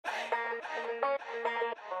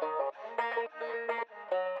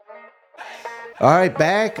All right,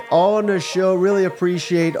 back on the show. Really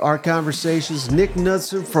appreciate our conversations. Nick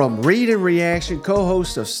Knudsen from Read and Reaction,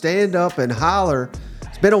 co-host of Stand Up and Holler.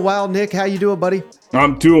 It's been a while, Nick. How you doing, buddy?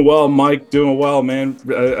 I'm doing well, Mike. Doing well, man.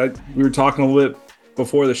 We were talking a little bit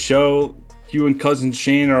before the show. You and cousin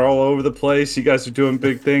Shane are all over the place. You guys are doing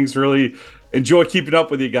big things. Really enjoy keeping up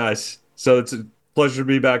with you guys. So it's a pleasure to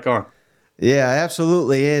be back on. Yeah,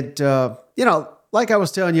 absolutely. And, like I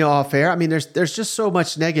was telling you off air, I mean, there's just so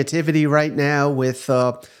much negativity right now with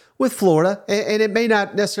Florida, and it may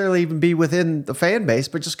not necessarily even be within the fan base,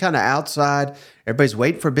 but just kind of outside. Everybody's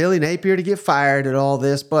waiting for Billy Napier to get fired and all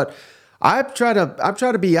this, but I'm trying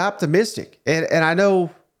to be optimistic, and I know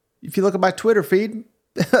if you look at my Twitter feed,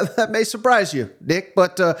 that may surprise you, Nick,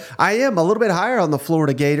 but I am a little bit higher on the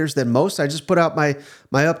Florida Gators than most. I just put out my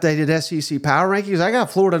updated SEC power rankings. I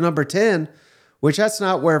got Florida number 10, which that's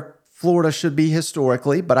not where Florida should be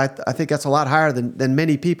historically, but I think that's a lot higher than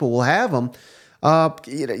many people will have them.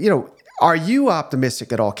 Are you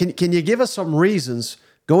optimistic at all? Can you give us some reasons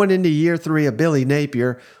going into year 3 of Billy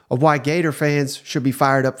Napier of why Gator fans should be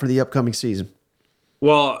fired up for the upcoming season?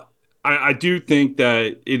 Well, I do think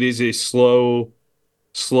that it is a slow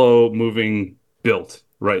moving build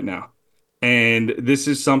right now. And this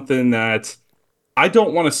is something that I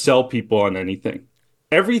don't want to sell people on anything.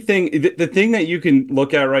 Everything, the thing that you can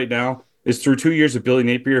look at right now is through 2 years of Billy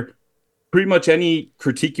Napier, pretty much any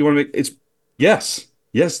critique you want to make, it's yes,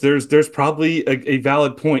 there's probably a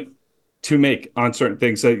valid point to make on certain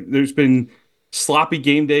things. Like there's been sloppy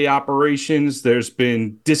game day operations. There's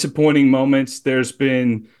been disappointing moments. There's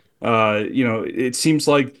been, it seems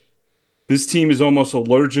like this team is almost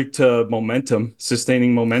allergic to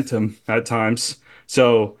sustaining momentum at times.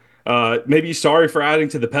 So maybe sorry for adding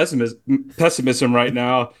to the pessimism right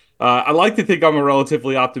now. I like to think I'm a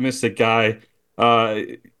relatively optimistic guy.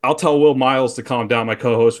 I'll tell Will Miles to calm down, my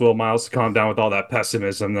co-host Will Miles, to calm down with all that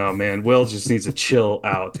pessimism. No, man, Will just needs to chill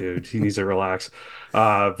out, dude. He needs to relax.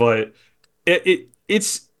 But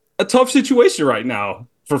it's a tough situation right now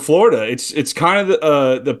for Florida. It's kind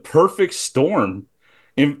of the perfect storm.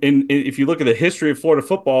 If you look at the history of Florida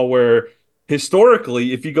football, where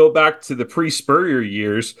historically, if you go back to the pre-Spurrier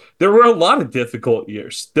years, there were a lot of difficult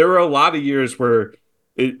years. There were a lot of years where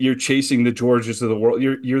you're chasing the Georgias of the world.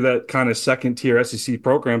 You're that kind of second-tier SEC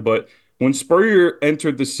program. But when Spurrier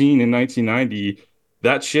entered the scene in 1990,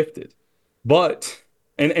 that shifted.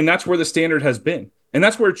 And that's where the standard has been. And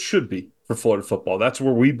that's where it should be for Florida football. That's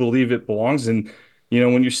where we believe it belongs. And,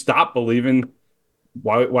 when you stop believing,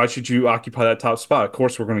 why should you occupy that top spot? Of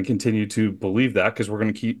course, we're going to continue to believe that because we're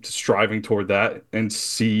going to keep striving toward that and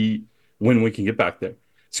see when we can get back there.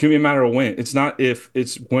 It's going to be a matter of when. It's not if,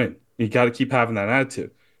 it's when. You got to keep having that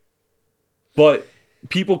attitude. But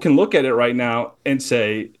people can look at it right now and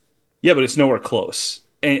say, yeah, but it's nowhere close.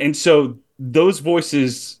 And so those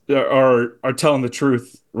voices are telling the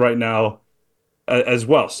truth right now as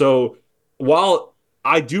well. So while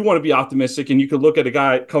I do want to be optimistic, and you could look at a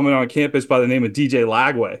guy coming on campus by the name of DJ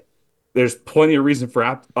Lagway, there's plenty of reason for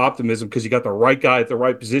optimism because you got the right guy at the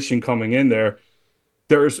right position coming in there.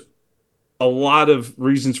 There's a lot of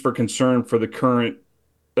reasons for concern for the current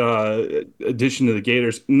addition to the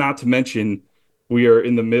Gators, not to mention we are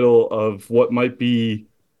in the middle of what might be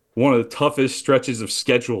one of the toughest stretches of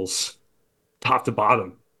schedules top to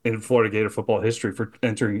bottom in Florida Gator football history for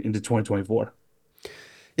entering into 2024.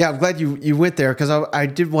 Yeah, I'm glad you went there because I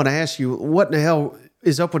did want to ask you, what in the hell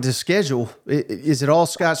is up with the schedule? Is it all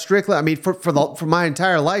Scott Strickland? I mean, for my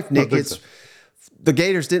entire life, Nick, the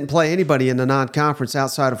Gators didn't play anybody in the non-conference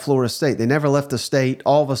outside of Florida State. They never left the state.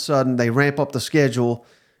 All of a sudden, they ramp up the schedule.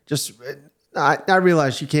 I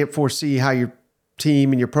realize you can't foresee how your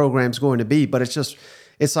team and your program's going to be, but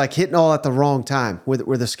it's like hitting all at the wrong time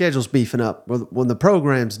where the schedule's beefing up, when the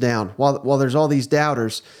program's down, while there's all these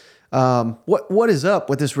doubters. What is up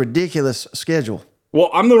with this ridiculous schedule? Well,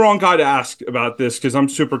 I'm the wrong guy to ask about this because I'm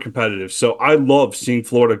super competitive. So I love seeing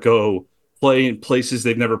Florida go play in places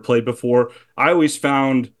they've never played before. I always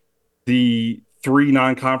found the 3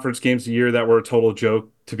 non-conference games a year that were a total joke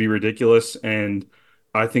to be ridiculous. And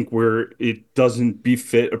I think it doesn't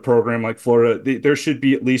befit a program like Florida. There should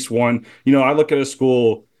be at least one. I look at a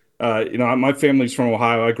school, my family's from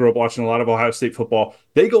Ohio. I grew up watching a lot of Ohio State football.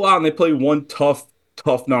 They go out and they play one tough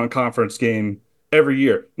non-conference game every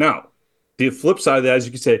year. Now, the flip side of that is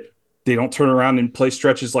you could say they don't turn around and play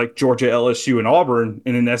stretches like Georgia, LSU, and Auburn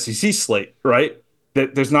in an SEC slate, right?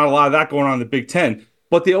 There's not a lot of that going on in the Big Ten,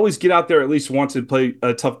 but they always get out there at least once and play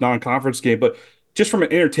a tough non-conference game. But just from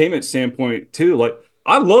an entertainment standpoint too, like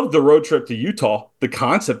I loved the road trip to Utah. The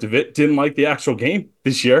concept of it. Didn't like the actual game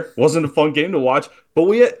this year. Wasn't a fun game to watch. But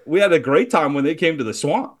we had a great time when they came to the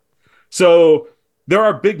Swamp. So there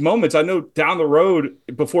are big moments. I know down the road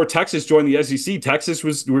before Texas joined the SEC, Texas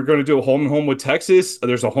was we are going to do a home and home with Texas.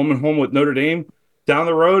 There's a home and home with Notre Dame down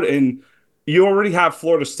the road, and you already have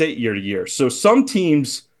Florida State year to year. So some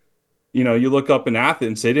teams, you look up in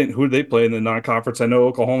Athens, who did they play in the non-conference? I know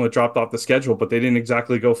Oklahoma dropped off the schedule, but they didn't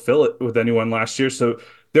exactly go fill it with anyone last year. So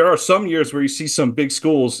there are some years where you see some big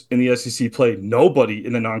schools in the SEC play nobody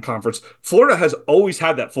in the non-conference. Florida has always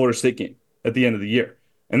had that Florida State game at the end of the year.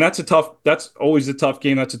 And that's always a tough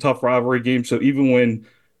game. That's a tough rivalry game. So even when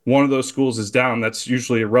one of those schools is down, that's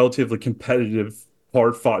usually a relatively competitive,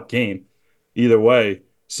 hard-fought game either way.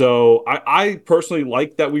 So I personally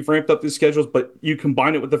like that we've ramped up the schedules, but you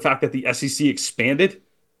combine it with the fact that the SEC expanded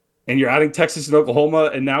and you're adding Texas and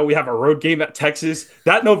Oklahoma, and now we have a road game at Texas.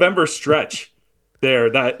 That November stretch there,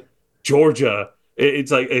 that Georgia,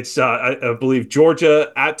 I believe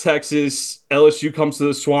Georgia at Texas, LSU comes to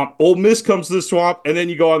the Swamp, Ole Miss comes to the Swamp, and then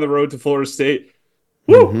you go on the road to Florida State.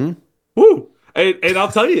 Woo! Mm-hmm. Woo! And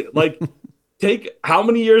I'll tell you, take how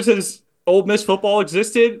many years has Ole Miss football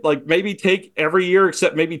existed? Maybe take every year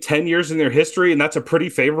except maybe 10 years in their history, and that's a pretty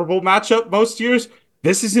favorable matchup most years.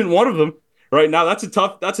 This isn't one of them right now. That's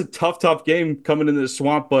a tough game coming into the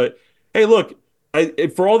Swamp. But hey, look,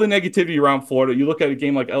 for all the negativity around Florida, you look at a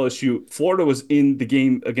game like LSU. Florida was in the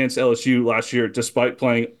game against LSU last year, despite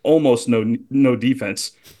playing almost no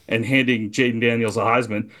defense and handing Jaden Daniels a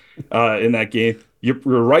Heisman in that game. You're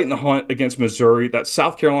right in the hunt against Missouri. That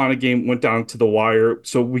South Carolina game went down to the wire.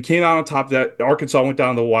 So we came out on top of that. Arkansas went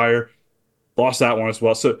down to the wire, lost that one as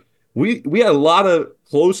well. So we had a lot of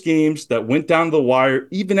close games that went down to the wire.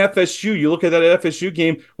 Even FSU, you look at that FSU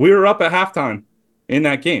game, we were up at halftime in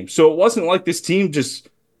that game. So it wasn't like this team just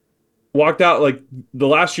walked out. Like the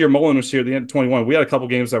last year Mullen was here, the end of 21, we had a couple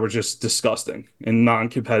games that were just disgusting and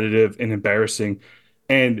non-competitive and embarrassing.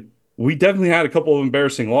 And we definitely had a couple of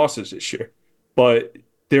embarrassing losses this year. But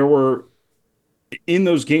in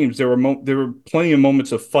those games, there were plenty of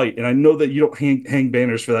moments of fight. And I know that you don't hang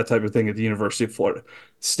banners for that type of thing at the University of Florida.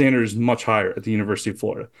 The standard is much higher at the University of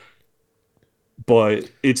Florida. But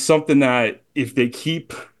it's something that if they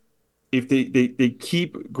keep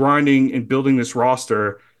grinding and building this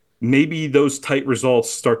roster, maybe those tight results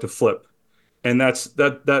start to flip. And that's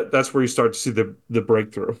where you start to see the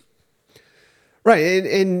breakthrough. Right.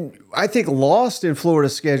 And I think lost in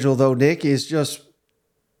Florida's schedule, though, Nick, is just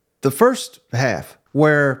the first half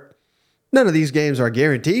where none of these games are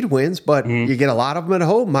guaranteed wins, but you get a lot of them at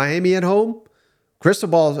home. Miami at home.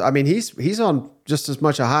 Cristobal, I mean, he's on just as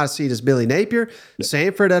much a hot seat as Billy Napier. Yeah.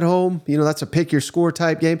 Sanford at home. That's a pick your score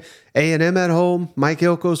type game. A&M at home. Mike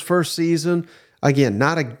Ilko's first season. Again,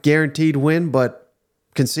 not a guaranteed win, but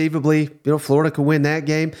conceivably, Florida could win that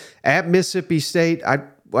game. At Mississippi State,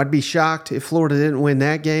 I'd be shocked if Florida didn't win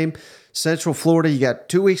that game. Central Florida, you got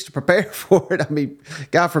 2 weeks to prepare for it. I mean,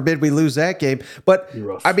 God forbid we lose that game. But,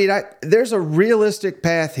 I mean, there's a realistic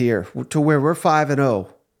path here to where we're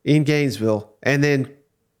 5-0 in Gainesville, and then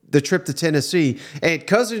the trip to Tennessee. And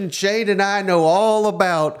Cousin Shane and I know all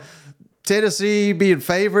about Tennessee being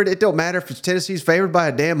favored. It don't matter if Tennessee's favored by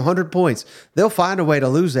a damn 100 points. They'll find a way to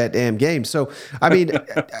lose that damn game. So, I mean,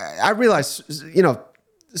 I realize,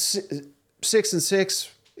 6-6,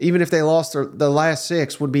 even if they lost the last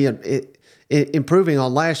 6, would be improving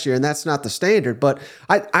on last year, and that's not the standard. But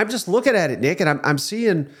I'm just looking at it, Nick, and I'm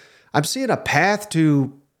seeing a path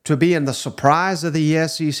to being the surprise of the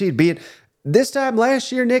SEC. Being this time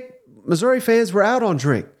last year, Nick, Missouri fans were out on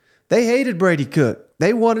drink. They hated Brady Cook.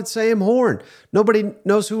 They wanted Sam Horn. Nobody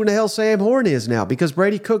knows who in the hell Sam Horn is now because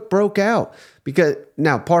Brady Cook broke out. Because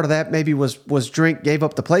now part of that maybe was drink, gave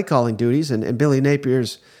up the play calling duties, and Billy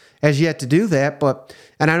Napier's has yet to do that,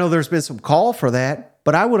 and I know there's been some call for that,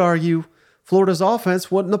 but I would argue Florida's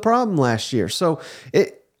offense wasn't the problem last year. So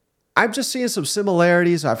I'm just seeing some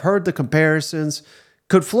similarities. I've heard the comparisons.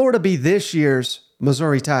 Could Florida be this year's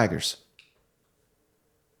Missouri Tigers?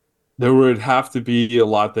 There would have to be a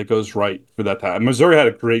lot that goes right for that time. Missouri had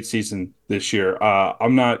a great season this year.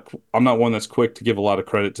 I'm not one that's quick to give a lot of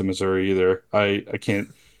credit to Missouri either. I can't.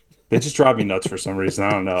 They just drive me nuts for some reason.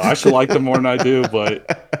 I don't know. I should like them more than I do, but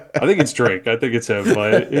I think it's Drake. I think it's him.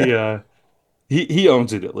 But he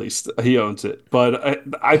owns it at least. He owns it. But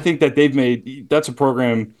I think that that's a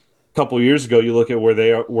program a couple of years ago. You look at where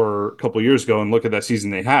they were a couple of years ago and look at that season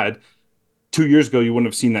they had. 2 years ago, you wouldn't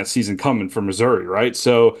have seen that season coming for Missouri, right?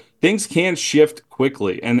 So things can shift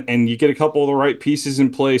quickly, and you get a couple of the right pieces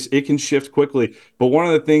in place, it can shift quickly. But one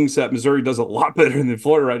of the things that Missouri does a lot better than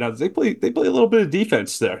Florida right now is they play a little bit of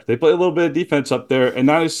defense there. They play a little bit of defense up there, and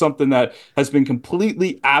that is something that has been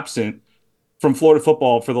completely absent from Florida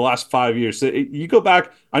football for the last 5 years. So you go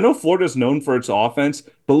back, I know Florida's known for its offense,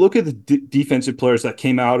 but look at the defensive players that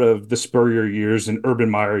came out of the Spurrier years and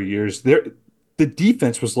Urban Meyer years. The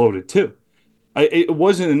defense was loaded too. It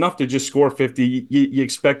wasn't enough to just score 50. You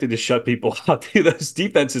expected to shut people out. Those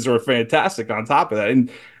defenses were fantastic on top of that.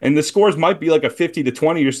 And the scores might be like a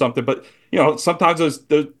 50-20 or something, but sometimes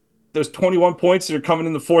those 21 points that are coming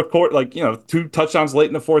in the fourth quarter, like, two touchdowns late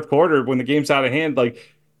in the fourth quarter when the game's out of hand, like,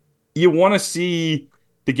 you want to see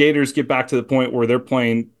the Gators get back to the point where they're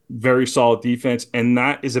playing very solid defense, and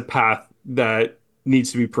that is a path that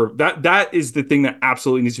needs to be proved. That is the thing that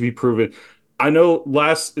absolutely needs to be proven. I know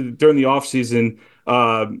during the offseason,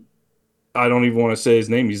 I don't even want to say his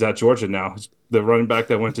name. He's at Georgia now. The running back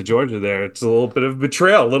that went to Georgia there. It's a little bit of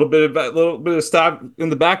betrayal, a little bit of stab in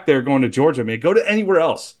the back there going to Georgia. I mean, go to anywhere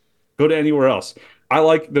else. Go to anywhere else. I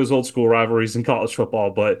like those old school rivalries in college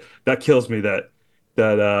football, but that kills me that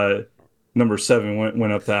number 7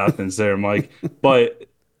 went up to Athens there, Mike. But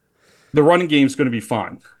the running game is going to be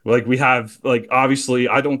fine. Like, we have, like, obviously,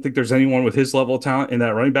 I don't think there's anyone with his level of talent in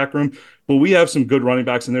that running back room, but we have some good running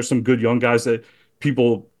backs, and there's some good young guys that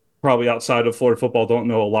people probably outside of Florida football don't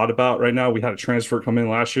know a lot about right now. We had a transfer come in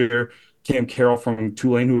last year, Cam Carroll from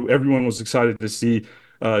Tulane, who everyone was excited to see.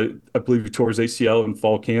 I believe he tore his ACL in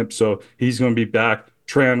fall camp, so he's going to be back.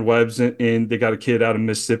 Treyon Webb's in. They got a kid out of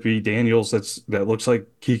Mississippi, Daniels, that looks like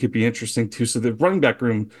he could be interesting too. So the running back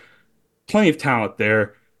room, plenty of talent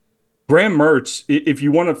there. Graham Mertz, if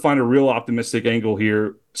you want to find a real optimistic angle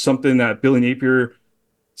here, something that Billy Napier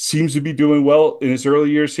seems to be doing well in his early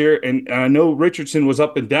years here, and I know Richardson was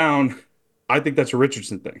up and down. I think that's a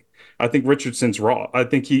Richardson thing. I think Richardson's raw. I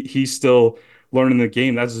think he's still learning the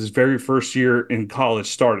game. That's his very first year in college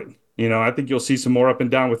started. I think you'll see some more up and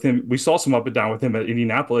down with him. We saw some up and down with him at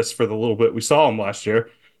Indianapolis for the little bit we saw him last year,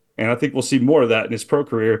 and I think we'll see more of that in his pro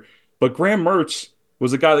career. But Graham Mertz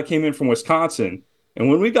was a guy that came in from Wisconsin, and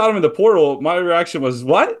when we got him in the portal, my reaction was,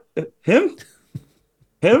 "What? Him?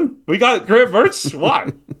 Him? We got Graham Mertz?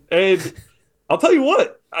 Why?" And I'll tell you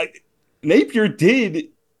what, Napier did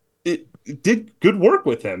good work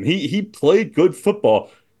with him. He played good football.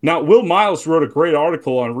 Now, Will Miles wrote a great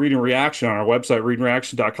article on Reading Reaction on our website,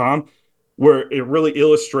 readingreaction.com, where it really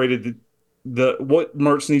illustrated what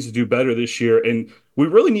Mertz needs to do better this year, and we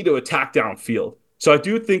really need to attack downfield. So I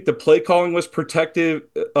do think the play calling was protective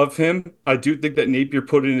of him. I do think that Napier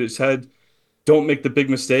put it in his head, don't make the big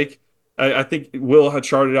mistake. I think Will had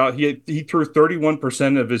charted out, he threw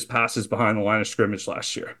 31% of his passes behind the line of scrimmage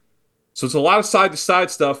last year. So it's a lot of side-to-side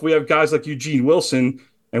stuff. We have guys like Eugene Wilson,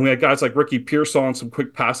 and we had guys like Ricky Pearsall on some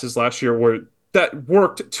quick passes last year where that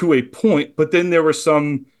worked to a point, but then there was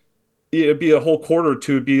it'd be a whole quarter or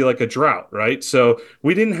two, it'd be like a drought, right? So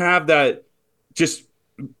we didn't have that just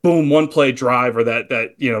boom, one play drive or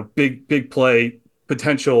that big play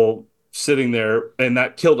potential sitting there, and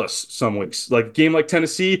that killed us some weeks. Like a game like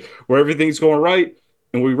Tennessee, where everything's going right,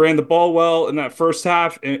 and we ran the ball well in that first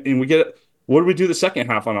half, and what did we do the second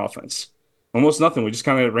half on offense? Almost nothing. We just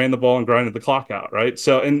kind of ran the ball and grinded the clock out, right?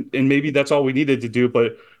 So, and maybe that's all we needed to do,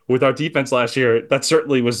 but with our defense last year, that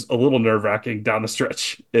certainly was a little nerve-wracking down the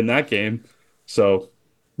stretch in that game. So,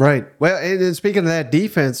 right. Well, and speaking of that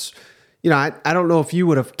defense, I don't know if you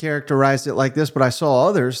would have characterized it like this, but I saw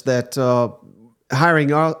others that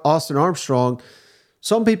hiring Austin Armstrong,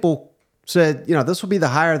 some people said, this will be the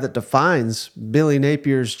hire that defines Billy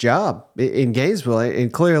Napier's job in Gainesville,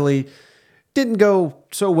 and clearly didn't go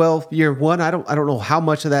so well year one. I don't know how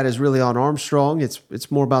much of that is really on Armstrong.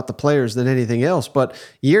 It's more about the players than anything else. But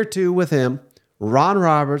year two with him, Ron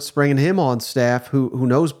Roberts bringing him on staff, who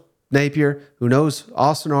knows Napier, who knows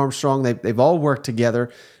Austin Armstrong. They've all worked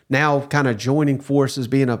together. Now kind of joining forces,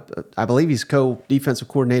 being I believe he's co-defensive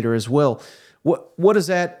coordinator as well. What does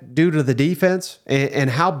that do to the defense, and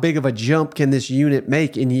how big of a jump can this unit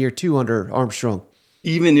make in year two under Armstrong?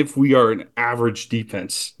 Even if we are an average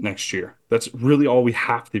defense next year, that's really all we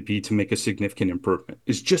have to be to make a significant improvement.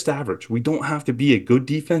 It's just average. We don't have to be a good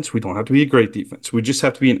defense. We don't have to be a great defense. We just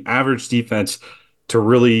have to be an average defense to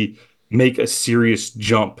really make a serious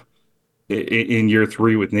jump in year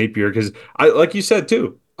three with Napier. Because like you said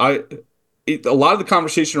too, a lot of the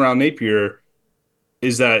conversation around Napier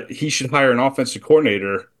is that he should hire an offensive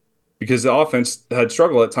coordinator because the offense had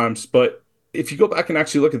struggled at times. But if you go back and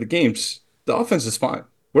actually look at the games, the offense is fine.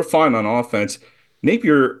 We're fine on offense.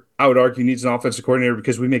 Napier, I would argue, needs an offensive coordinator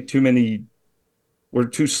because we make too many we're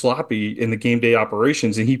too sloppy in the game day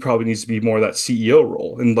operations, and he probably needs to be more of that CEO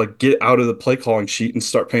role and like get out of the play calling sheet and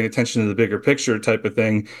start paying attention to the bigger picture type of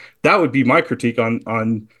thing. That would be my critique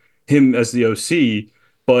on him as the OC.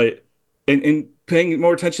 But and paying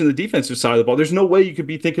more attention to the defensive side of the ball, there's no way you could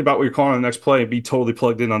be thinking about what you're calling on the next play and be totally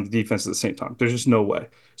plugged in on the defense at the same time. There's just no way.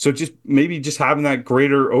 So just maybe just having that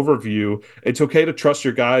greater overview. It's okay to trust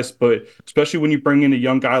your guys, but especially when you bring in a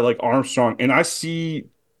young guy like Armstrong, and I see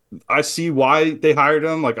why they hired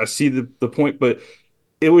him. Like I see the point, but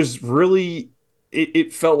it was really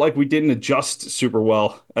it felt like we didn't adjust super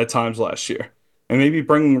well at times last year. And maybe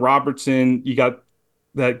bringing Robertson, you got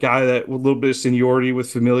that guy that with a little bit of seniority,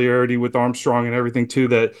 with familiarity with Armstrong and everything too,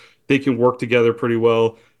 that they can work together pretty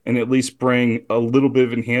well and at least bring a little bit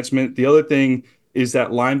of enhancement. The other thing is that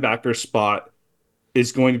linebacker spot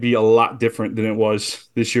is going to be a lot different than it was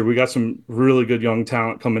this year. We got some really good young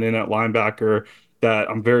talent coming in at linebacker that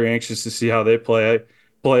I'm very anxious to see how they play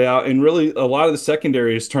out. And really, a lot of the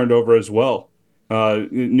secondary has turned over as well.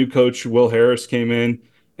 New coach Will Harris came in,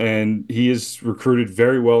 and he is recruited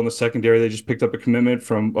very well in the secondary. They just picked up a commitment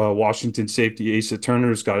from Washington safety Asa Turner,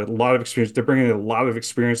 who's got a lot of experience. They're bringing in a lot of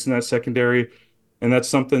experience in that secondary, and that's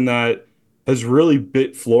something that has really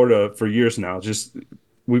bit Florida for years now. Just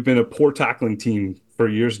we've been a poor tackling team for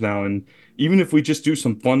years now, and even if we just do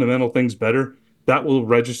some fundamental things better, that will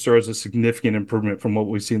register as a significant improvement from what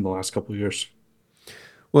we've seen in the last couple of years.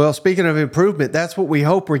 Well, speaking of improvement, that's what we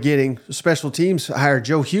hope we're getting. Special teams hired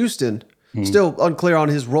Joe Houston. Still unclear on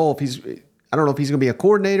his role. I don't know if he's going to be a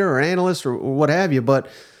coordinator or analyst or what have you, but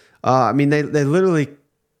I mean, they literally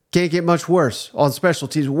can't get much worse on special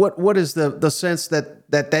teams. What is the sense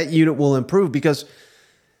that unit will improve? Because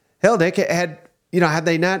hell, they had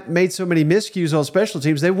they not made so many miscues on special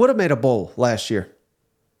teams, they would have made a bowl last year.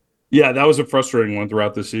 Yeah, that was a frustrating one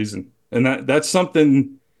throughout the season, and that's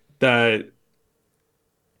something that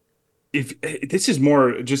if this is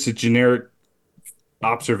more just a generic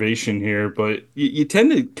observation here, but you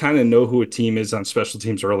tend to kind of know who a team is on special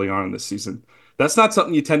teams early on in the season. That's not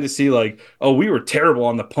something you tend to see like, oh, we were terrible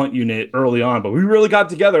on the punt unit early on, but we really got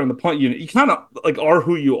together on the punt unit. You kind of like are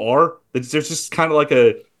who you are. There's just kind of like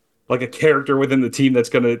a character within the team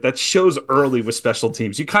that shows early with special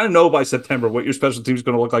teams. You kind of know by September what your special team is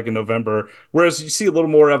going to look like in November, whereas you see a little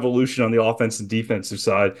more evolution on the offense and defensive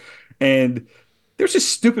side. And there's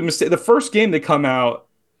just stupid mistake. The first game they come out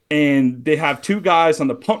and they have two guys on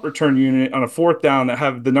the punt return unit on a fourth down that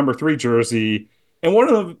have the number 3 jersey, and one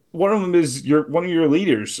of them is one of your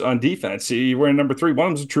leaders on defense. You're wearing number 3. One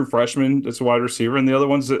of them's a true freshman that's a wide receiver, and the other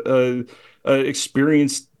one's a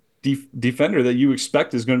experienced defender that you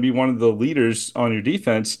expect is going to be one of the leaders on your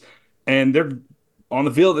defense, and they're on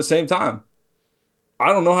the field at the same time. I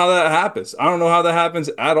don't know how that happens. I don't know how that happens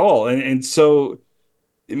at all. And so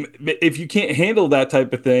if you can't handle that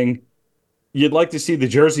type of thing, you'd like to see the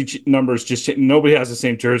jersey numbers just nobody has the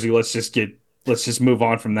same jersey. Let's just move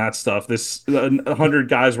on from that stuff. This 100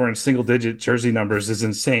 guys wearing single digit jersey numbers is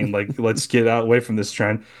insane. Like, let's get away from this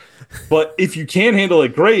trend. But if you can handle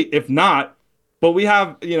it, great. If not, but we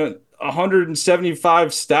have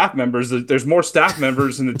 175 staff members. There's more staff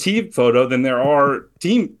members in the team photo than there are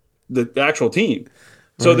the actual team.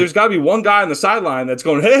 So there's got to be one guy on the sideline that's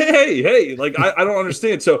going, hey. Like, I don't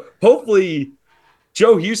understand. So hopefully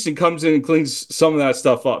Joe Houston comes in and cleans some of that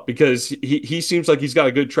stuff up, because he seems like he's got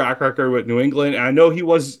a good track record with New England. And I know it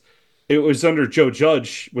was under Joe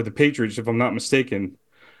Judge with the Patriots, if I'm not mistaken.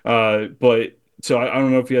 But so I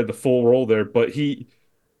don't know if he had the full role there, but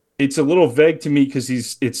it's a little vague to me because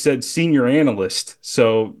it said senior analyst.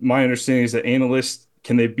 So my understanding is that analysts,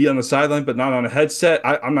 can they be on the sideline but not on a headset?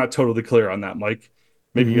 I'm not totally clear on that, Mike.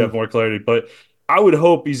 Maybe you have more clarity, but I would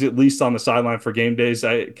hope he's at least on the sideline for game days,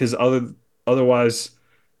 because otherwise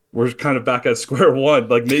we're kind of back at square one.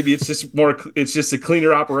 Like, maybe it's just a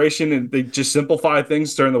cleaner operation and they just simplify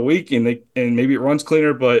things during the week and maybe it runs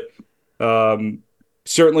cleaner. But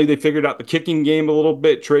certainly they figured out the kicking game a little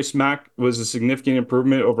bit. Trey Smack was a significant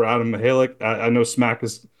improvement over Adam Mihalik. I know Smack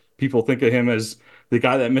people think of him as the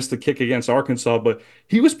guy that missed the kick against Arkansas, but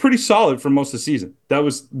he was pretty solid for most of the season. That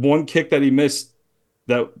was one kick that he missed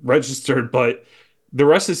that registered, but the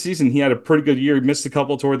rest of the season, he had a pretty good year. He missed a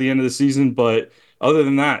couple toward the end of the season, but other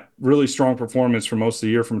than that, really strong performance for most of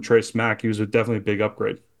the year from Trey Smack. He was definitely a big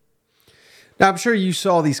upgrade. Now, I'm sure you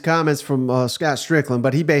saw these comments from Scott Strickland,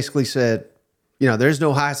 but he basically said, there's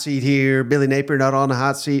no hot seat here. Billy Napier not on the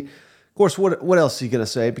hot seat. Of course, what else is he going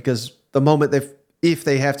to say? Because the moment if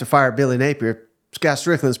they have to fire Billy Napier, Scott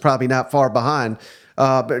Strickland's probably not far behind.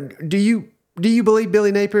 But do you believe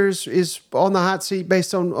Billy Napier is on the hot seat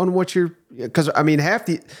based on what you're? Because I mean,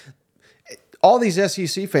 all these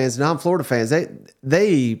SEC fans, non-Florida fans,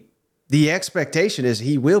 they the expectation is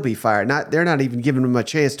he will be fired. They're not even giving him a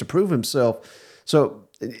chance to prove himself. So,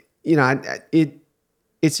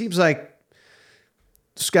 it seems like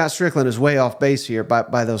Scott Strickland is way off base here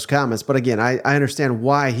by those comments. But again, I understand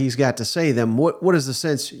why he's got to say them. What is the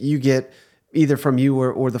sense you get either from you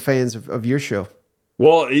or the fans of your show?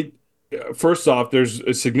 Well, first off, there's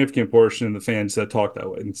a significant portion of the fans that talk that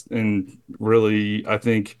way. And really, I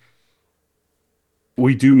think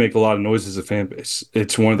we do make a lot of noise as a fan base.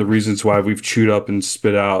 It's one of the reasons why we've chewed up and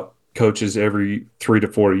spit out coaches every 3 to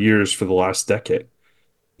 4 years for the last decade.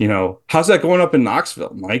 How's that going up in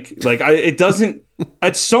Knoxville, Mike? Like, it doesn't,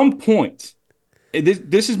 at some point,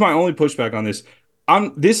 this is my only pushback on this.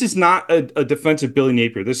 This is not a defense of Billy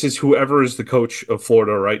Napier. This is whoever is the coach of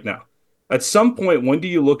Florida right now. At some point, when do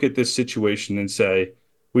you look at this situation and say,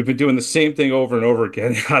 we've been doing the same thing over and over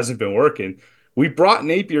again, it hasn't been working? We brought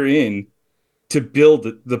Napier in to build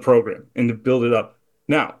the program and to build it up.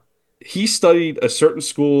 Now, he studied a certain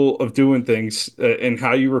school of doing things and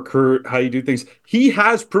how you recruit, how you do things. He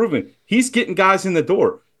has proven he's getting guys in the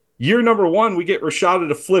door. Year number 1, we get Rashada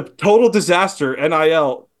to flip. Total disaster,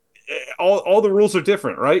 NIL. All the rules are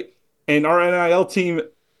different, right? And our NIL team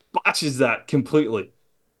botches that completely.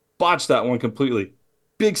 Botched that one completely.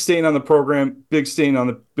 Big stain on the program, big stain on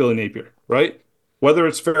the Billy Napier, right? Whether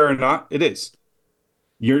it's fair or not, it is.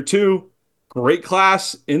 Year 2, great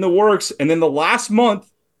class in the works. And then the last month,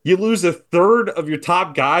 you lose a third of your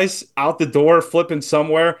top guys out the door, flipping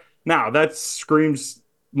somewhere. Now, that screams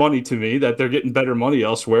money to me that they're getting better money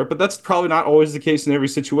elsewhere, but that's probably not always the case in every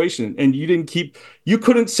situation. And you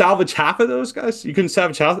couldn't salvage half of those guys. You couldn't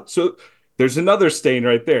salvage half. So there's another stain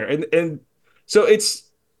right there. And so it's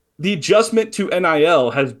the adjustment to NIL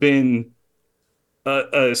has been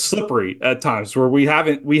slippery at times where we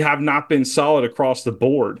have not been solid across the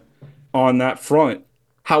board on that front.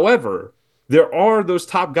 However, there are those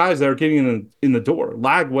top guys that are getting in the door.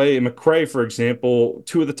 Lagway and McCray, for example,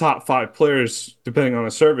 2 of the top 5 players, depending on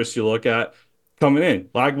the service you look at, coming in.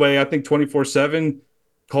 Lagway, I think 24/7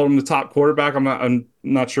 called him the top quarterback. I'm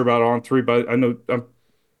not sure about On3, but I know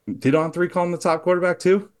did On3 call him the top quarterback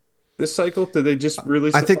too this cycle? Did they just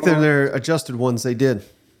release? I think they're their adjusted ones. They did.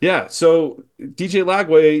 Yeah, so DJ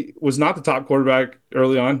Lagway was not the top quarterback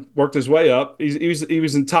early on, worked his way up. He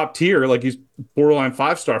was in top tier, like he's borderline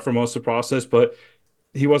 5-star for most of the process, but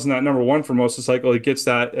he wasn't that number 1 for most of the cycle. He gets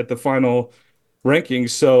that at the final rankings.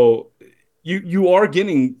 So you are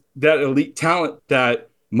getting that elite talent that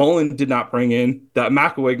Mullen did not bring in, that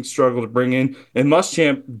McElwain struggled to bring in, and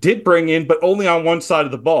Muschamp did bring in, but only on one side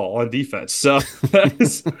of the ball on defense. So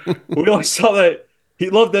we only saw that. He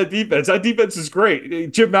loved that defense. That defense is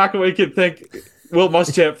great. Jim McElwain can thank Will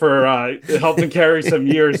Muschamp for helping carry some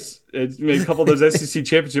years. A couple of those SEC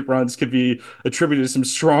championship runs could be attributed to some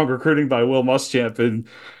strong recruiting by Will Muschamp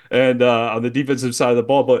and on the defensive side of the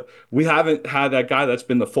ball. But we haven't had that guy that's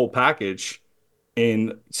been the full package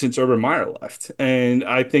since Urban Meyer left. And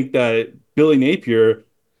I think that Billy Napier,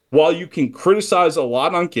 while you can criticize a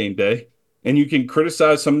lot on game day and you can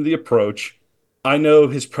criticize some of the approach, I know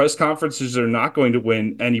his press conferences are not going to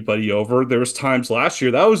win anybody over. There was times last year,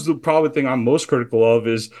 that was the probably thing I'm most critical of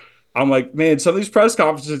is I'm like, man, some of these press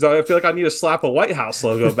conferences, I feel like I need to slap a White House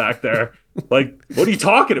logo back there. Like, what are you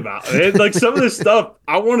talking about? And like some of this stuff,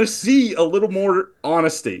 I want to see a little more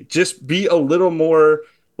honesty. Just be a little more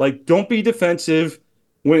like, don't be defensive.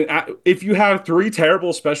 If you have 3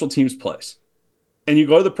 terrible special teams plays and you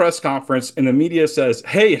go to the press conference and the media says,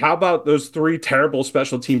 hey, how about those 3 terrible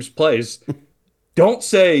special teams plays? Don't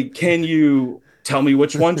say, can you tell me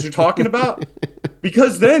which ones you're talking about?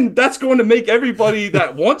 Because then that's going to make everybody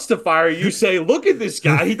that wants to fire you say, look at this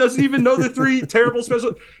guy. He doesn't even know the 3 terrible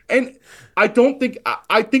special. And I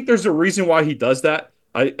think there's a reason why he does that.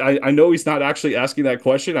 I know he's not actually asking that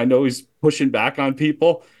question. I know he's pushing back on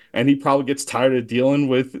people, and he probably gets tired of dealing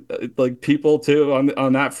with like people too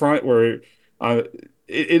on that front where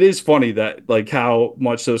it is funny that like how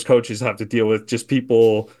much those coaches have to deal with just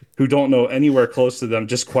people who don't know anywhere close to them,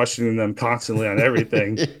 just questioning them constantly on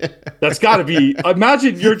everything. Yeah. That's got to be,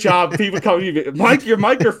 imagine your job, people coming to you, Mike, your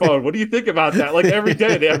microphone, what do you think about that? Like every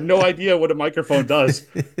day, they have no idea what a microphone does.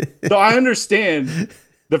 So I understand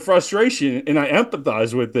the frustration and I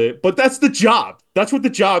empathize with it, but that's the job. That's what the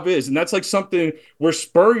job is. And that's like something where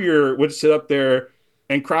Spurrier would sit up there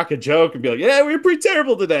and crack a joke and be like, yeah, we were pretty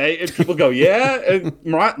terrible today. And people go, yeah. And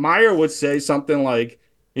Meyer would say something like,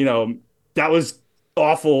 that was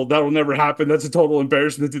awful. That'll never happen. That's a total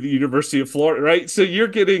embarrassment to the University of Florida, right? So you're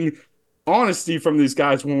getting honesty from these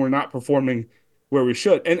guys when we're not performing where we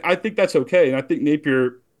should. And I think that's okay. And I think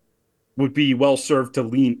Napier would be well served to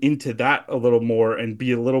lean into that a little more and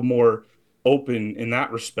be a little more open in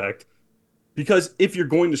that respect. Because if you're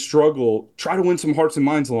going to struggle, try to win some hearts and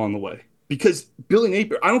minds along the way. Because Billy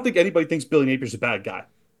Napier, I don't think anybody thinks Billy Napier's a bad guy.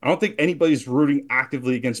 I don't think anybody's rooting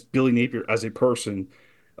actively against Billy Napier as a person.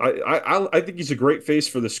 I think he's a great face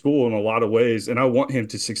for the school in a lot of ways, and I want him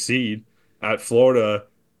to succeed at Florida.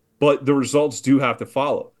 But the results do have to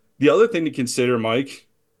follow. The other thing to consider, Mike,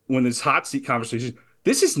 when this hot seat conversation,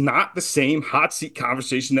 this is not the same hot seat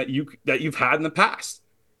conversation that you've had in the past.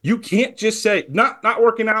 You can't just say not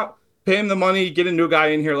working out, pay him the money, get a new guy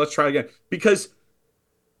in here, let's try again. Because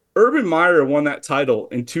Urban Meyer won that title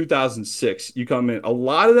in 2006. You come in, a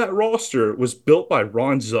lot of that roster was built by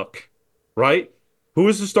Ron Zook, right? Who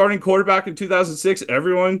was the starting quarterback in 2006?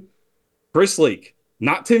 Everyone, Chris Leak,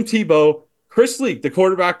 not Tim Tebow. Chris Leak, the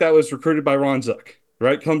quarterback that was recruited by Ron Zook,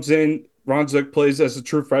 right? Comes in, Ron Zook plays as a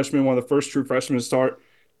true freshman, one of the first true freshmen to start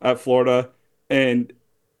at Florida. And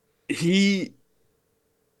he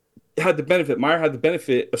had the benefit, Meyer had the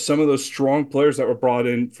benefit of some of those strong players that were brought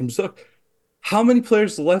in from Zook. How many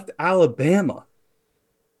players left Alabama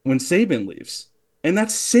when Saban leaves? And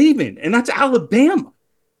that's Saban, and that's Alabama.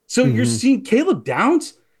 So you're Mm-hmm. seeing Caleb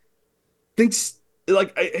Downs thinks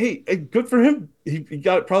like, hey, good for him. He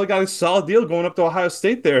probably got a solid deal going up to Ohio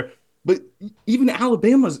State there. But even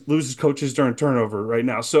Alabama loses coaches during turnover right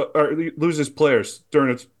now, so or loses players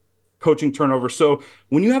during its coaching turnover. So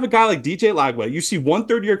when you have a guy like DJ Lagway, you see one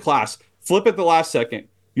third-year class flip at the last second.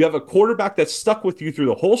 You have a quarterback that's stuck with you through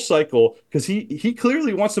the whole cycle because he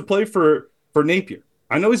clearly wants to play for Napier.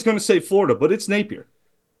 I know he's going to say Florida, but it's Napier.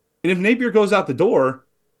 And if Napier goes out the door,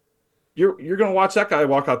 you're going to watch that guy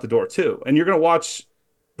walk out the door too, and you're going to watch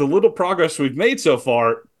the little progress we've made so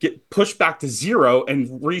far get pushed back to zero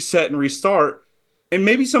and reset and restart. And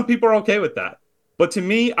maybe some people are okay with that, but to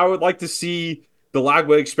me, I would like to see the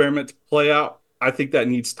Lagway experiment play out. I think that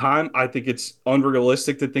needs time. I think it's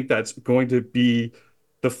unrealistic to think that's going to be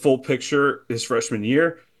the full picture his freshman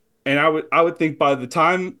year. And I would think by the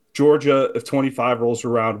time Georgia of 25 rolls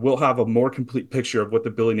around, we'll have a more complete picture of what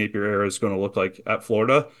the Billy Napier era is going to look like at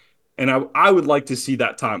Florida. And I would like to see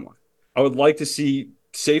that timeline. I would like to see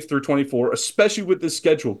safe through 24, especially with this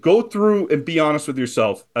schedule. Go through and be honest with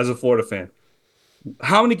yourself as a Florida fan.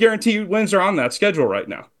 How many guaranteed wins are on that schedule right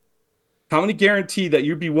now? How many guarantee that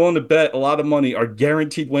you'd be willing to bet a lot of money are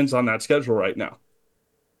guaranteed wins on that schedule right now?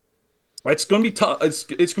 It's going to be tough. It's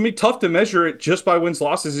going to be tough to measure it just by wins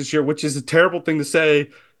losses this year, which is a terrible thing to say.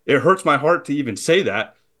 It hurts my heart to even say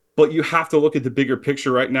that, but you have to look at the bigger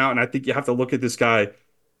picture right now, and I think you have to look at this guy,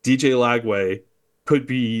 DJ Lagway, could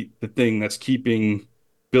be the thing that's keeping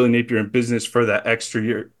Billy Napier in business for that extra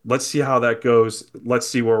year. Let's see how that goes. Let's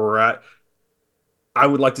see where we're at. I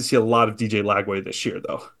would like to see a lot of DJ Lagway this year,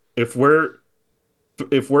 though. If we're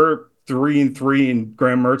 3-3 and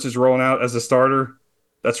Graham Mertz is rolling out as a starter,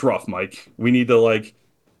 that's rough, Mike. We need to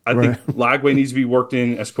I Right. think Lagway needs to be worked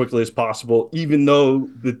in as quickly as possible, even though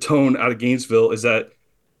the tone out of Gainesville is that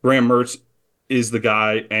Graham Mertz is the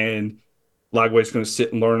guy and Lagway's going to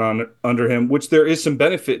sit and learn under him, which there is some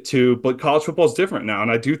benefit to, but college football is different now.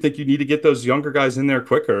 And I do think you need to get those younger guys in there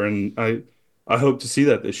quicker. And I hope to see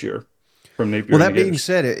that this year from Napier Well, and the that being Gators.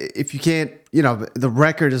 said, if you can't, the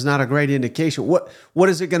record is not a great indication. What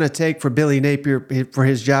is it going to take for Billy Napier for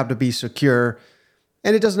his job to be secure?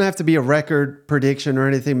 And it doesn't have to be a record prediction or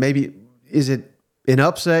anything. Maybe is it an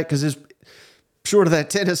upset? Because it's short of that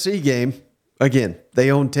Tennessee game. Again,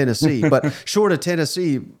 they own Tennessee, but short of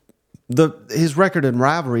Tennessee, his record in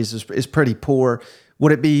rivalries is pretty poor.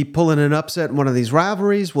 Would it be pulling an upset in one of these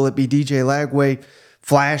rivalries? Will it be DJ Lagway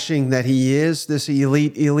flashing that he is this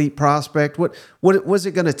elite prospect? What was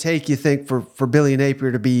it going to take, you think, for Billy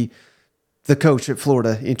Napier to be the coach at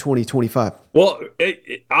Florida in 2025? Well,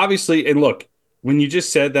 obviously, and look, when you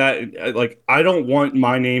just said that, I don't want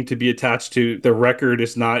my name to be attached to the record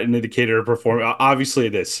is not an indicator of performance. Obviously,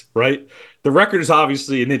 it is, right? The record is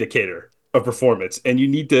obviously an indicator of performance, and you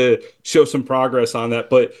need to show some progress on that.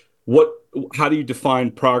 But how do you define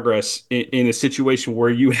progress in a situation where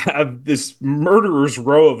you have this murderer's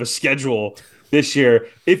row of a schedule this year?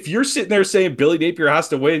 If you're sitting there saying Billy Napier has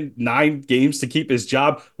to win 9 games to keep his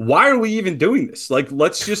job, why are we even doing this?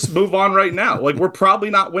 Let's just move on right now. We're probably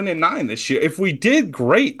not winning 9 this year. If we did,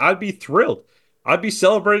 great. I'd be thrilled. I'd be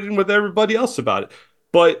celebrating with everybody else about it.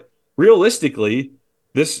 But realistically,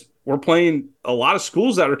 we're playing a lot of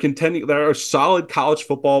schools that are contending, that are solid college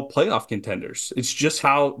football playoff contenders. It's just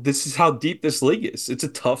this is how deep this league is. It's a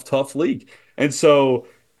tough league. And so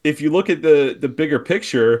if you look at the bigger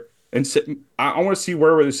picture, and I want to see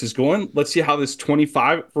where this is going. Let's see how this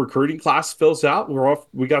 25 recruiting class fills out.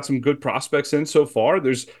 We got some good prospects in so far.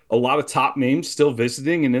 There's a lot of top names still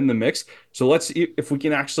visiting and in the mix. So let's see if we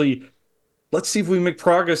can actually let's see if we make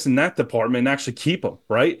progress in that department and actually keep them,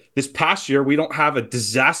 right? This past year, we don't have a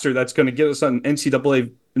disaster that's going to get us an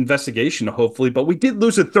NCAA investigation, hopefully, but we did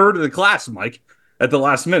lose a third of the class, Mike, at the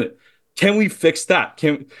last minute. Can we fix that?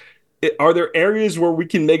 Are there areas where we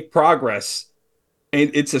can make progress?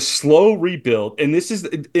 And it's a slow rebuild. And this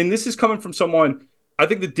is coming from someone. I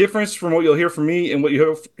think the difference from what you'll hear from me and what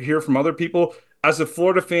you hear from other people, as a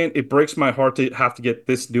Florida fan, it breaks my heart to have to get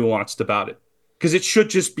this nuanced about it because it should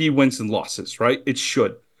just be wins and losses, right? It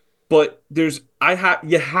should. But you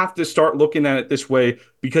have to start looking at it this way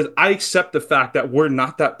because I accept the fact that we're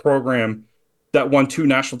not that program that won 2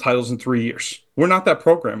 national titles in 3 years. We're not that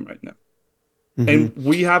program right now. Mm-hmm. And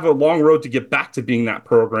we have a long road to get back to being that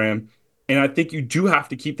program. And I think you do have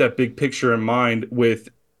to keep that big picture in mind with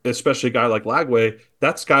especially a guy like Lagway.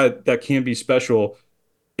 That's a guy that can be special.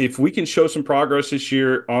 If we can show some progress this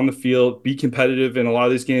year on the field, be competitive in a lot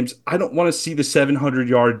of these games, I don't want to see the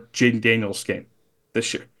 700-yard Jaden Daniels game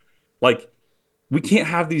this year. Like, we can't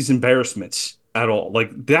have these embarrassments at all.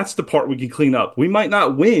 Like, that's the part we can clean up. We might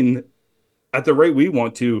not win at the rate we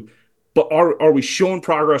want to, but are we showing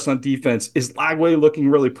progress on defense? Is Lagway looking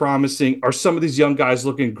really promising? Are some of these young guys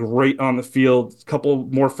looking great on the field? A couple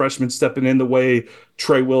more freshmen stepping in the way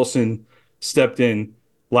Trey Wilson stepped in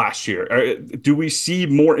last year. Do we see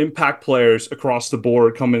more impact players across the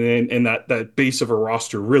board coming in and that base of a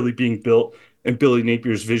roster really being built and Billy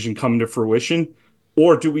Napier's vision coming to fruition?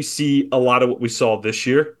 Or do we see a lot of what we saw this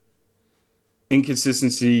year?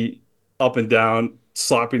 Inconsistency, up and down,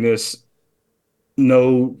 sloppiness,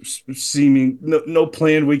 no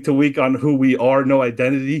plan week to week on who we are, no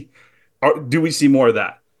identity. Do we see more of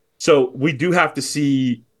that? So we do have to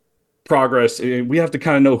see progress. We have to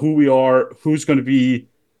kind of know who we are, who's going to be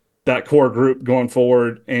that core group going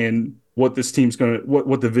forward, and what this team's going to,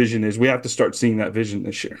 what the vision is. We have to start seeing that vision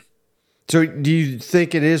this year. So do you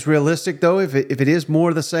think it is realistic, though, if it is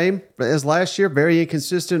more the same as last year, very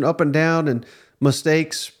inconsistent, up and down, and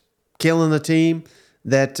mistakes killing the team,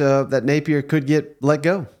 that Napier could get let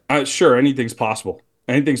go? Sure, anything's possible.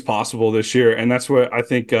 Anything's possible this year, and that's what I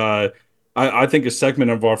think. I think a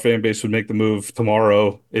segment of our fan base would make the move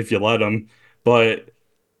tomorrow if you let them. But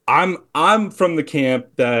I'm from the camp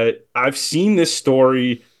that I've seen this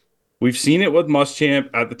story. We've seen it with Muschamp.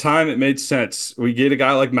 At the time, it made sense. We get a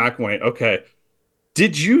guy like McElwain. Okay, do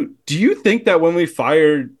you think that when we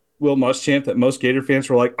fired Will Muschamp, that most Gator fans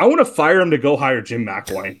were like, I want to fire him to go hire Jim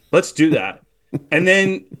McElwain. Let's do that. And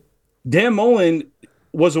then Dan Mullen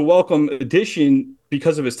was a welcome addition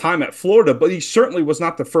because of his time at Florida, but he certainly was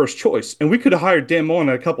not the first choice. And we could have hired Dan Mullen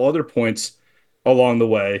at a couple other points along the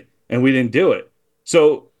way, and we didn't do it.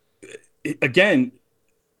 So again,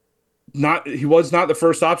 he was not the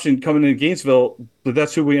first option coming into Gainesville, but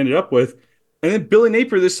that's who we ended up with. And then Billy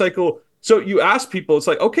Napier this cycle. So you ask people, it's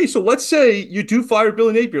like, okay, so let's say you do fire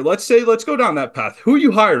Billy Napier. Let's go down that path. Who are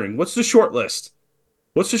you hiring? What's the short list?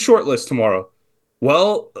 What's the short list tomorrow?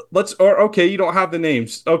 Well, okay, you don't have the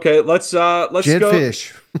names. Okay, let's go.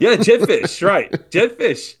 Jedfish. Yeah, Jedfish, right.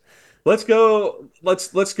 Jedfish. Let's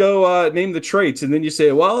go name the traits. And then you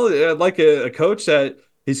say, well, I'd like a coach that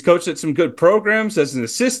he's coached at some good programs as an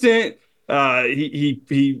assistant.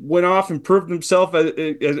 He went off and proved himself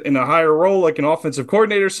in a higher role, like an offensive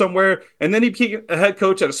coordinator somewhere. And then he became a head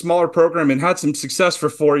coach at a smaller program and had some success for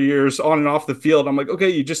 4 years on and off the field. I'm like, okay,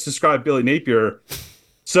 you just described Billy Napier.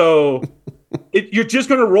 So you're just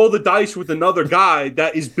going to roll the dice with another guy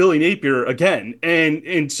that is Billy Napier again.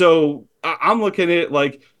 And so I'm looking at it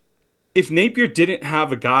like, if Napier didn't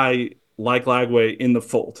have a guy like Lagway in the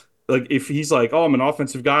fold, like if he's like, oh, I'm an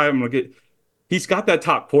offensive guy, he's got that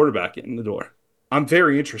top quarterback in the door. I'm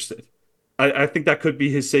very interested. I think that could be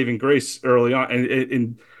his saving grace early on.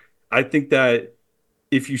 And I think that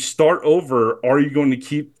if you start over, are you going to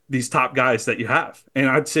keep these top guys that you have? And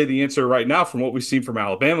I'd say the answer right now, from what we've seen from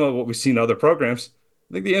Alabama, what we've seen in other programs,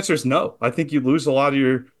 I think the answer is no. I think you lose a lot of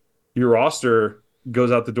your roster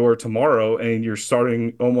goes out the door tomorrow, and you're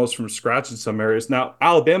starting almost from scratch in some areas. Now,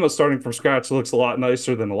 Alabama starting from scratch looks a lot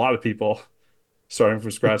nicer than a lot of people starting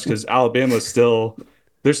from scratch, because Alabama's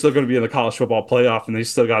they're still going to be in the college football playoff, and they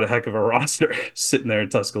still got a heck of a roster sitting there in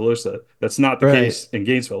Tuscaloosa. That's not the case in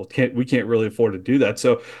Gainesville. We can't really afford to do that.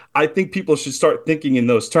 So I think people should start thinking in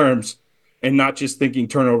those terms and not just thinking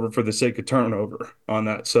turnover for the sake of turnover on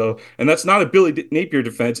that. So, and that's not a Billy Napier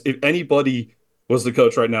defense. If anybody was the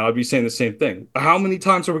coach right now, I'd be saying the same thing. How many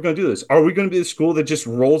times are we going to do this? Are we going to be the school that just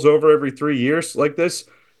rolls over every 3 years like this?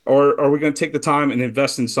 or are we going to take the time and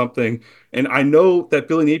invest in something? And I know that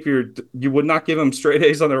Billy Napier, you would not give him straight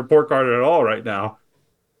A's on the report card at all right now.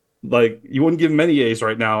 Like you wouldn't give him any A's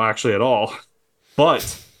right now, actually at all.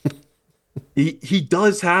 But he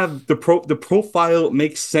does have the profile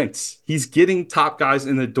makes sense. He's getting top guys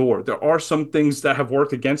in the door. There are some things that have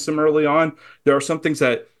worked against him early on. There are some things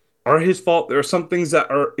that are his fault. There are some things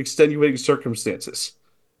that are extenuating circumstances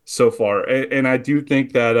so far. And I do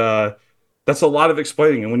think that that's a lot of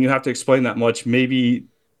explaining. And when you have to explain that much, maybe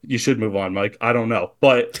you should move on, Mike. I don't know.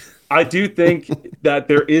 But I do think that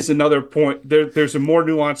there is another point. There's a more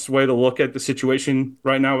nuanced way to look at the situation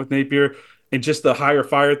right now with Napier and just the hire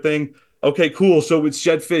fire thing. Okay, cool. So it's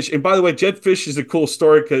Jedd Fisch. And by the way, Jedd Fisch is a cool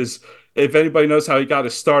story because if anybody knows how he got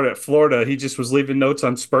his start at Florida, he just was leaving notes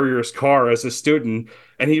on Spurrier's car as a student.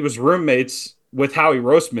 And he was roommates with Howie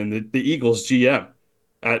Roseman, the Eagles GM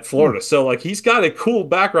at Florida. So, like, he's got a cool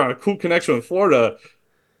background, a cool connection with Florida.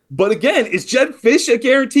 But again, is Jedd Fisch a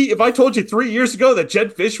guarantee? If I told you 3 years ago that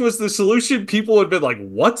Jedd Fisch was the solution, people would have been like,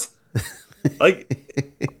 what? Like,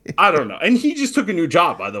 I don't know. And he just took a new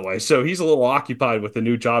job, by the way. So he's a little occupied with the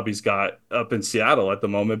new job he's got up in Seattle at the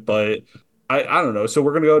moment. But I don't know. So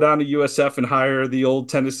we're going to go down to USF and hire the old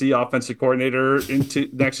Tennessee offensive coordinator into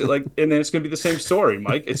next, like, and then it's going to be the same story,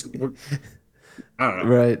 Mike. I don't know.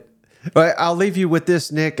 Right. But I'll leave you with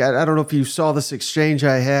this, Nick. I don't know if you saw this exchange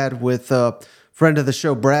I had with friend of the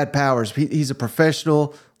show, Brad Powers. He's a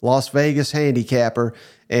professional Las Vegas handicapper.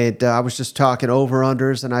 And I was just talking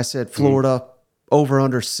over-unders, and I said Florida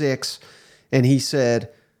over-under 6. And he said,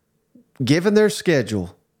 given their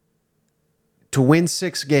schedule, to win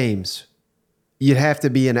 6 games, you'd have to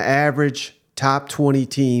be an average top 20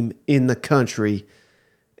 team in the country.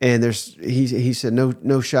 And he said,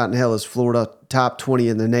 no shot in hell is Florida top 20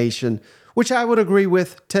 in the nation, which I would agree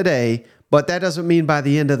with today. But that doesn't mean by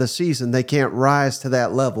the end of the season they can't rise to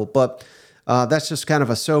that level. But that's just kind of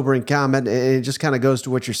a sobering comment, and it just kind of goes to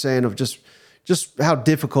what you're saying of just how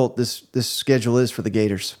difficult this schedule is for the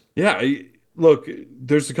Gators. Yeah, look,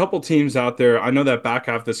 there's a couple teams out there. I know that back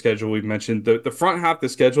half of the schedule we've mentioned. The front half of the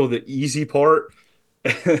schedule, the easy part,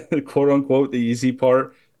 quote unquote, the easy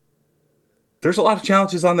part. There's a lot of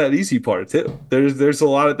challenges on that easy part too. There's a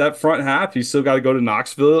lot of that front half. You still got to go to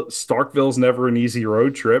Knoxville. Starkville's never an easy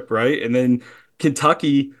road trip, right? And then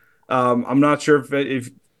Kentucky. I'm not sure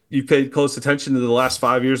if you paid close attention to the last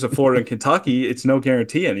 5 years of Florida and Kentucky. It's no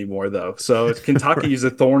guarantee anymore, though. So Kentucky is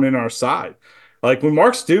a thorn in our side. Like when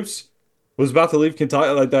Mark Stoops was about to leave Kentucky,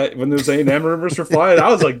 like that, when those A&M rumors were flying, I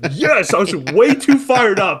was like, yes, I was way too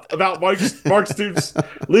fired up about Mark Stoops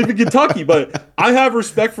leaving Kentucky. But I have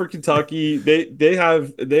respect for Kentucky. They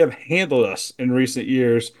have handled us in recent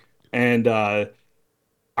years, and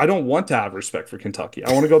I don't want to have respect for Kentucky.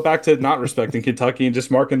 I want to go back to not respecting Kentucky and just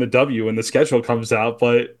marking the W when the schedule comes out,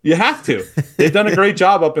 but you have to. They've done a great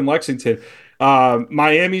job up in Lexington.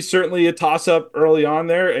 Miami's certainly a toss-up early on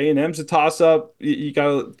there. A&M's a toss-up. You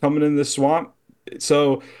got coming in the swamp.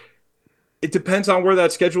 So it depends on where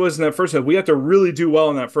that schedule is in that first half. We have to really do well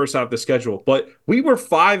in that first half of the schedule. But we were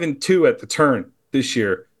 5-2 at the turn this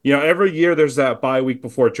year. You know, every year there's that bye week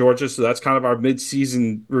before Georgia, so that's kind of our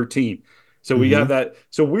mid-season routine. So we have that.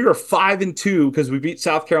 So we were 5-2 because we beat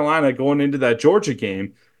South Carolina going into that Georgia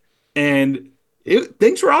game, and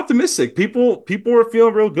things were optimistic. People were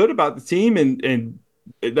feeling real good about the team, and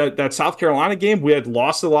that South Carolina game, we had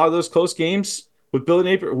lost a lot of those close games with Billy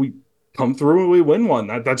Napier. We come through and we win one.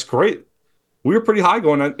 That's great. We were pretty high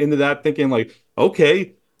going into that, thinking like,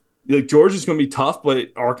 okay, like Georgia's going to be tough, but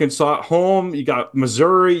Arkansas at home, you got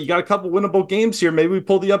Missouri, you got a couple winnable games here. Maybe we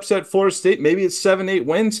pull the upset Florida State. Maybe it's 7-8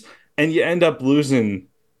 wins. And you end up losing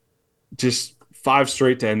just 5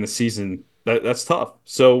 straight to end the season. That's tough.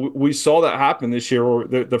 So we saw that happen this year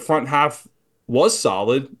where the front half was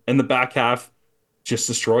solid and the back half just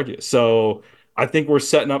destroyed you. So I think we're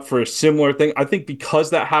setting up for a similar thing. I think because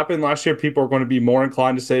that happened last year, people are going to be more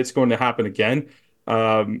inclined to say it's going to happen again.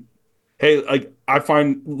 Hey, like I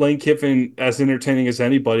find Lane Kiffin as entertaining as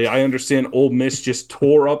anybody. I understand Ole Miss just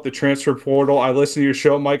tore up the transfer portal. I listen to your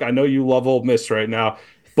show, Mike. I know you love Ole Miss right now.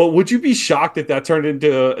 But would you be shocked if that turned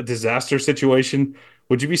into a disaster situation?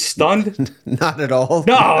 Would you be stunned? Not at all.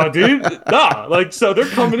 No, dude. No. Like, so they're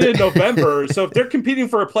coming in November. So if they're competing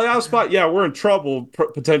for a playoff spot, yeah, we're in trouble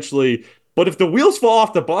potentially. But if the wheels fall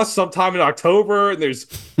off the bus sometime in October and there's,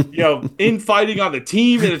 infighting on the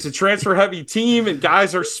team and it's a transfer heavy team and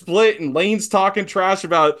guys are split and Lane's talking trash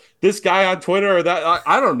about this guy on Twitter or that,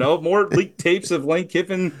 I don't know, more leaked tapes of Lane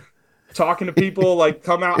Kiffin talking to people like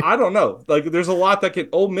come out. I don't know. Like there's a lot that can.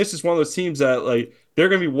 Ole Miss is one of those teams that like they're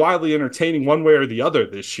going to be widely entertaining one way or the other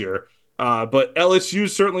this year. But LSU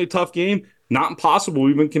is certainly a tough game. Not impossible.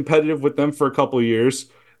 We've been competitive with them for a couple of years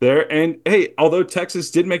there. And hey, although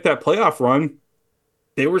Texas did make that playoff run,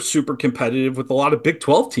 they were super competitive with a lot of Big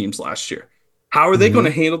 12 teams last year. How are they going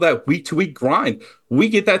to handle that week to week grind? We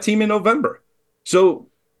get that team in November. So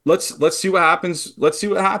let's see what happens. Let's see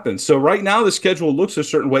what happens. So right now the schedule looks a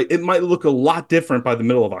certain way. It might look a lot different by the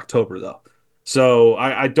middle of October though. So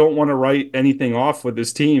I don't want to write anything off with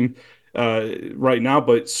this team right now,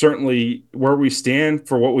 but certainly where we stand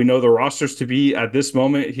for what we know the rosters to be at this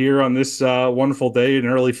moment here on this wonderful day in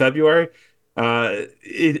early February,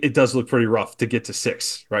 it does look pretty rough to get to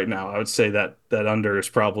 6 right now. I would say that under is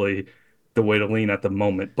probably the way to lean at the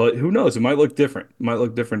moment, but who knows? It might look different. It might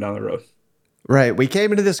look different down the road. Right. We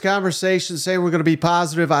came into this conversation saying we're going to be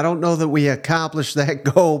positive. I don't know that we accomplished that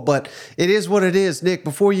goal, but it is what it is. Nick,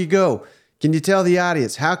 before you go, can you tell the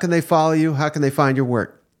audience, how can they follow you? How can they find your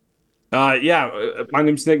work? My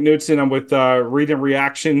name's Nick Knudsen. I'm with Read and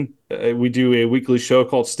Reaction. We do a weekly show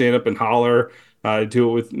called Stand Up and Holler. I do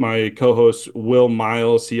it with my co-host, Will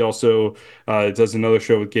Miles. He also does another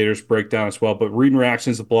show with Gators Breakdown as well. But Read and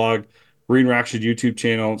Reaction is the blog. Read and Reaction YouTube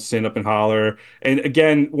channel, Stand Up and Holler. And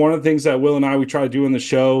again, one of the things that Will and we try to do in the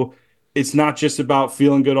show, it's not just about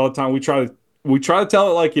feeling good all the time. We try to tell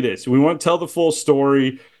it like it is. We want to tell the full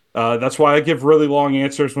story. That's why I give really long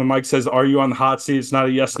answers when Mike says, "Are you on the hot seat?" It's not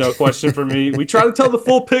a yes/no question for me. We try to tell the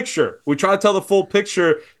full picture.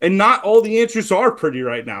 And not all the answers are pretty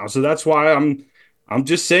right now. So that's why I'm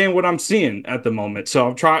just saying what I'm seeing at the moment. So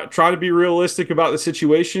I'm trying to be realistic about the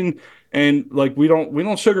situation, and like we don't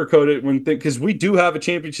sugarcoat it because we do have a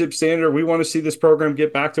championship standard. We want to see this program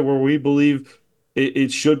get back to where we believe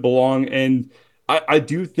it should belong, and I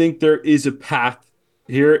do think there is a path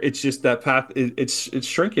here. It's just that path it's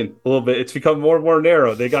shrinking a little bit. It's become more and more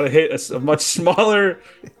narrow. They got to hit a much smaller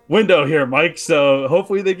window here, Mike. So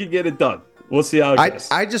hopefully they can get it done. We'll see how it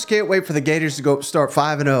goes. I just can't wait for the Gators to go start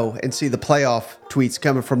 5-0 and see the playoff tweets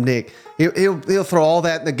coming from Nick. He'll throw all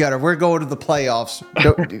that in the gutter. We're going to the playoffs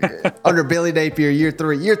under Billy Napier, year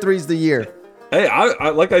 3. Year 3's the year. Hey, I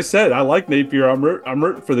like I said, I like Napier. I'm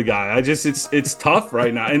rooting for the guy. It's tough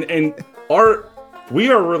right now, and we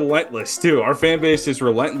are relentless too. Our fan base is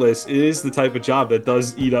relentless. It is the type of job that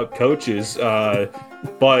does eat up coaches,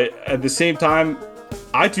 but at the same time,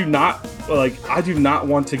 I do not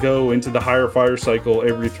want to go into the hire fire cycle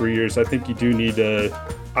every 3 years. I think you do need to.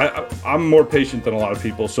 I'm more patient than a lot of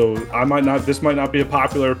people, so this might not be a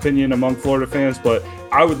popular opinion among Florida fans, but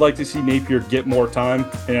I would like to see Napier get more time,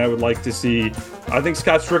 and I would like to see. I think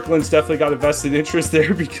Scott Strickland's definitely got a vested interest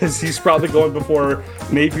there because he's probably going before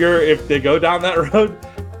Napier if they go down that road.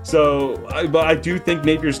 So, but I do think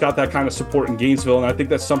Napier's got that kind of support in Gainesville, and I think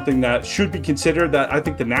that's something that should be considered that I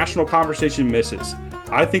think the national conversation misses.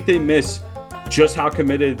 I think they miss just how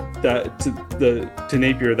committed to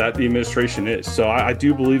Napier that the administration is. So I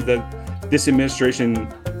do believe that this administration,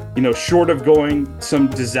 short of going some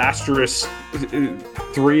disastrous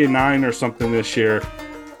 3-9 or something this year,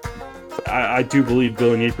 I do believe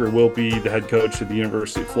Billy Napier will be the head coach of the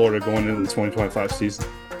University of Florida going into the 2025 season.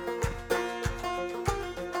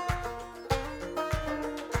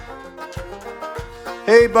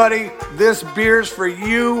 Hey, buddy, this beer's for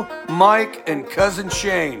you, Mike, and Cousin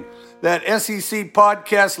Shane. That SEC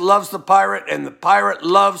podcast loves the Pirate, and the Pirate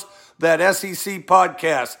loves that SEC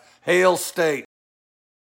podcast. Hail State.